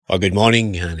Well, good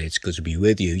morning, and it's good to be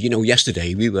with you.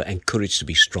 Yesterday we were encouraged to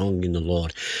be strong in the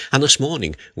Lord, and this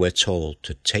morning we're told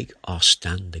to take our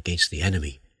stand against the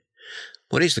enemy.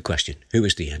 What is the question? Who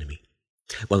is the enemy?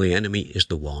 Well, the enemy is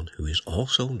the one who is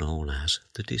also known as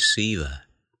the deceiver.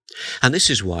 And this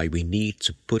is why we need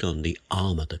to put on the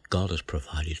armour that God has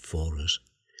provided for us.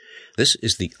 This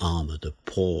is the armour that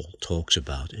Paul talks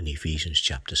about in Ephesians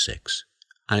chapter 6.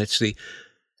 And it's the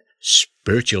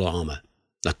spiritual armour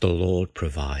that the Lord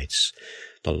provides.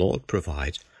 The Lord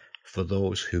provides for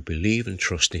those who believe and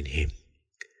trust in Him,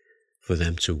 for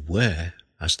them to wear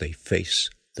as they face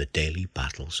the daily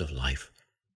battles of life.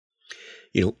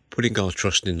 Putting our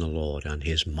trust in the Lord and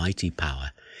His mighty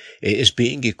power is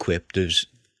being equipped as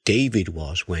David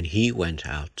was when he went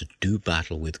out to do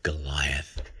battle with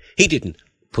Goliath. He didn't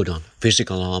put on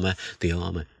physical armour. The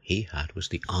armour he had was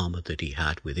the armour that he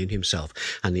had within himself.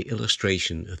 And the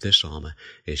illustration of this armour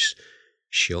is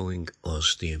showing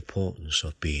us the importance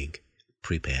of being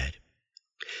prepared.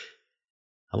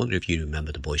 I wonder if you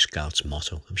remember the Boy Scouts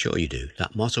motto. I'm sure you do.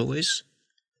 That motto is,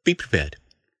 be prepared.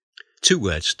 2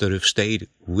 words that have stayed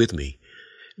with me.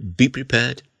 Be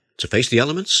prepared to face the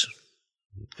elements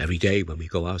every day when we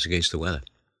go out against the weather.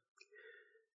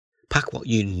 Pack what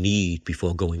you need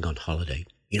before going on holiday.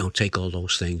 Take all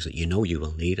those things that you know you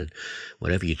will need, and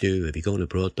whatever you do, if you're going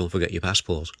abroad, don't forget your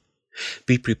passport.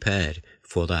 Be prepared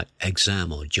for that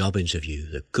exam or job interview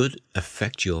that could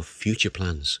affect your future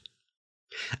plans.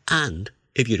 And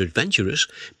if you're adventurous,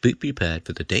 be prepared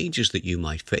for the dangers that you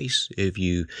might face if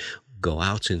you go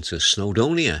out into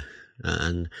Snowdonia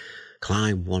and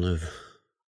climb one of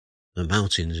the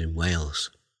mountains in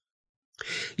Wales.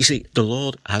 You see, the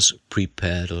Lord has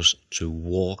prepared us to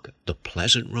walk the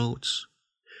pleasant roads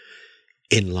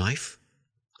in life,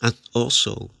 and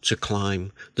also to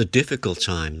climb the difficult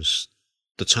times,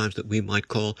 the times that we might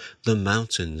call the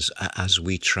mountains, as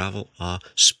we travel our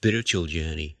spiritual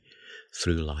journey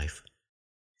through life.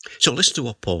 So listen to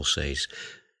what Paul says.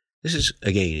 This is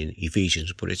again in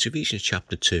Ephesians, but it's Ephesians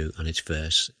chapter 2 and it's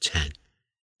verse 10.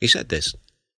 He said this,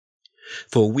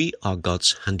 "For we are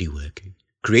God's handiwork,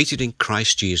 created in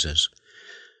Christ Jesus,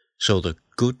 to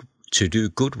do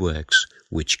good works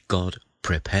which God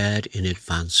prepared in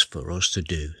advance for us to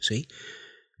do." See,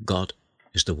 God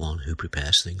is the one who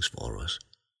prepares things for us.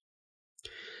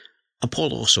 And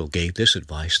Paul also gave this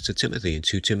advice to Timothy in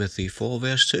 2 Timothy 4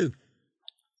 verse 2.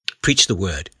 Preach the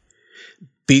word.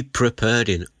 Be prepared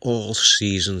in all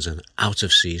seasons and out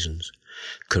of seasons.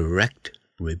 Correct,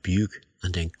 rebuke,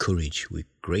 and encourage with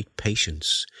great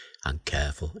patience and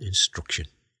careful instruction.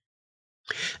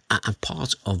 And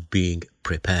part of being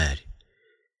prepared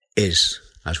is,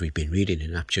 as we've been reading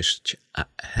in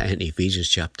Ephesians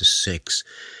chapter 6,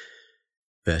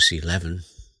 verse 11,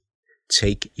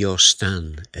 take your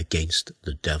stand against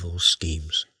the devil's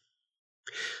schemes.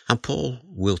 And Paul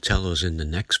will tell us in the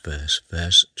next verse,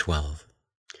 verse 12,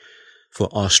 "For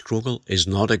our struggle is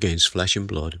not against flesh and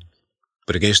blood,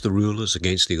 but against the rulers,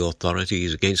 against the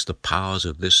authorities, against the powers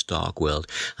of this dark world,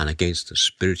 and against the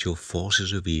spiritual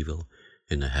forces of evil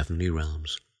in the heavenly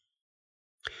realms."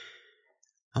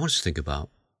 I want us to think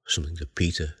about something that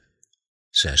Peter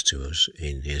says to us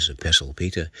in his epistle.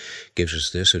 Peter gives us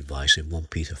this advice in 1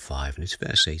 Peter 5, and it's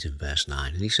verse 8 and verse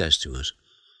 9, and he says to us,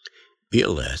 "Be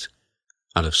alert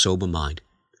and of sober mind.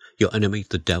 Your enemy,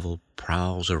 the devil,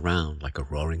 prowls around like a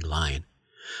roaring lion,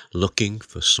 looking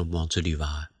for someone to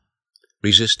devour.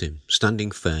 Resist him,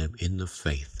 standing firm in the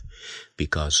faith,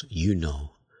 because you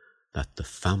know that the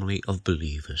family of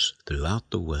believers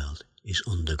throughout the world is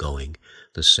undergoing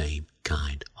the same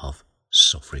kind of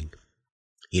suffering."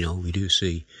 We do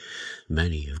see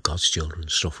many of God's children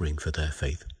suffering for their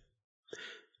faith.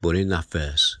 But in that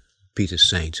verse, Peter's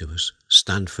saying to us,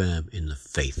 stand firm in the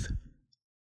faith,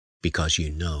 because you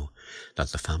know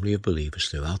that the family of believers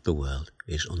throughout the world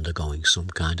is undergoing some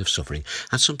kind of suffering.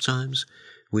 And sometimes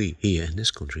we here in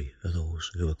this country are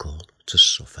those who are called to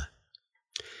suffer.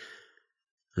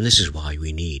 And this is why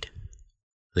we need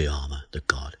the armour that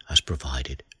God has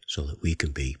provided, so that we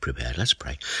can be prepared. Let's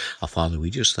pray. Our Father, we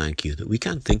just thank you that we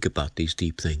can think about these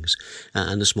deep things.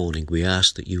 And this morning we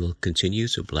ask that you will continue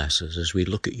to bless us as we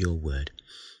look at your word.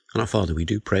 And our Father, we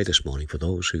do pray this morning for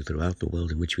those who throughout the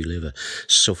world in which we live are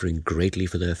suffering greatly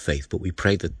for their faith. But we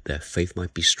pray that their faith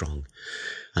might be strong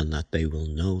and that they will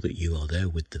know that you are there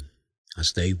with them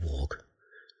as they walk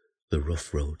the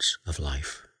rough roads of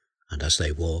life and as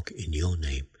they walk in your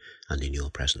name and in your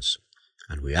presence.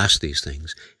 And we ask these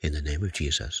things in the name of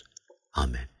Jesus.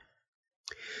 Amen.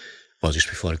 Well, just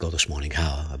before I go this morning,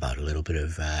 how about a little bit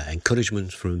of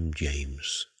encouragement from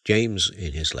James? James,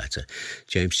 in his letter,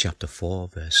 James chapter 4,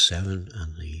 verse 7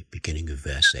 and the beginning of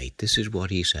verse 8. This is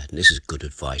what he said, and this is good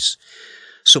advice.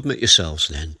 Submit yourselves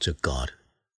then to God.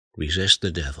 Resist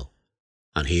the devil,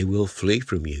 and he will flee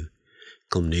from you.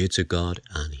 Come near to God,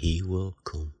 and he will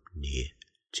come near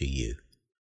to you.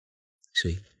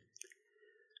 See,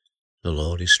 the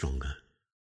Lord is stronger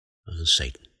than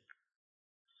Satan.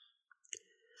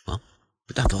 Well,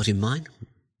 with that thought in mind,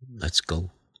 let's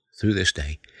go through this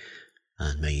day,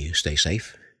 and may you stay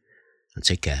safe and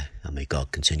take care, and may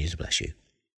God continue to bless you.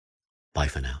 Bye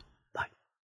for now.